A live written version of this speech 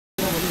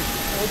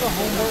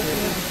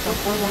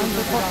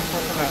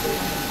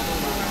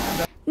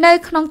នៅ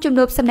ក្នុងជំ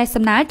នួបសំណេះ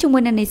សំណាលជាមួ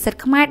យនឹងនិស្សិត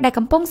ខ្មែរដែល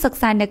កំពុងសិក្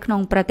សានៅក្នុ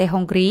ងប្រទេសហុ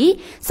ងគ្រី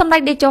សម្ដេ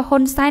ចតេជោហ៊ុ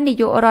នសែននា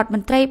យករដ្ឋម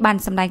ន្ត្រីបាន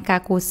សម្ដែងការ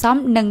គួរសម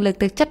និងលើក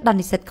ទឹកចិត្តដល់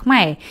និស្សិតខ្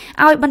មែរ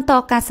ឲ្យបន្ត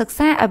ការសិក្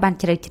សាឲ្យបាន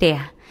ជ្រៅជ្រះ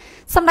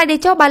សម្ដេចតេ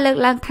ជោបានលើក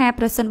ឡើងថា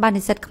ប្រសិនបើ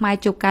និស្សិតខ្មែរ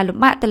ជួបការលំ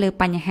បាកទៅលើ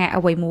បញ្ហា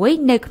អ្វីមួយ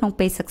នៅក្នុង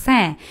ពេលសិក្សា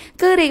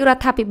គឺរាជរ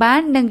ដ្ឋាភិបាល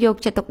នឹងយក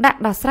ចិត្តទុកដាក់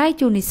ដោះស្រាយ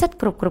ជូននិស្សិត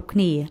គ្រប់គ្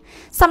នា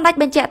សម្ដេច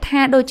បញ្ជាក់ថា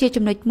ដូចជា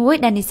ចំណុចមួយ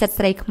ដែលនិស្សិត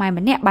ស្រីខ្មែរ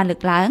ម្នាក់បានលើ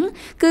កឡើង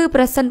គឺ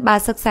ប្រសិនបើ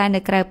សិក្សានៅ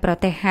ក្រៅប្រ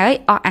ទេសហើយ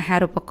អស់អាហា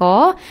រូបក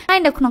រណ៍ហើយ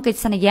នៅក្នុងកិច្ច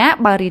សន្យា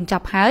បើរៀនច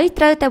ប់ហើយ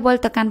ត្រូវតែវិល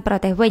ទៅកាន់ប្រ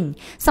ទេសវិញ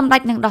សម្ដេ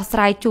ចនឹងដោះស្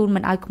រាយជូនមិ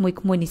នឲ្យក្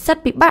មួយនិស្សិត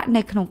ពិបាក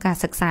នៅក្នុងការ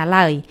សិក្សា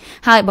ឡើយ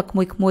ហើយបើក្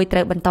មួយត្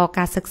រូវបន្ត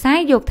ការសិក្សា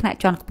យកថ្នាក់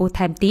ជាន់ខ្ពស់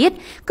ថែមទៀត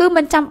គឺ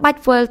មិនចាំបាច់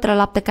វិលត្រ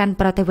ឡប់ទៅកាន់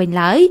ប្រទេសវិញ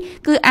ឡើយ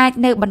គឺអាច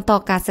នៅបន្ត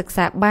ការសិក្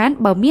សាបាន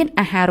បើមាន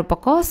អាហារូប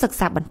ករណ៍សិក្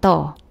សាបន្ត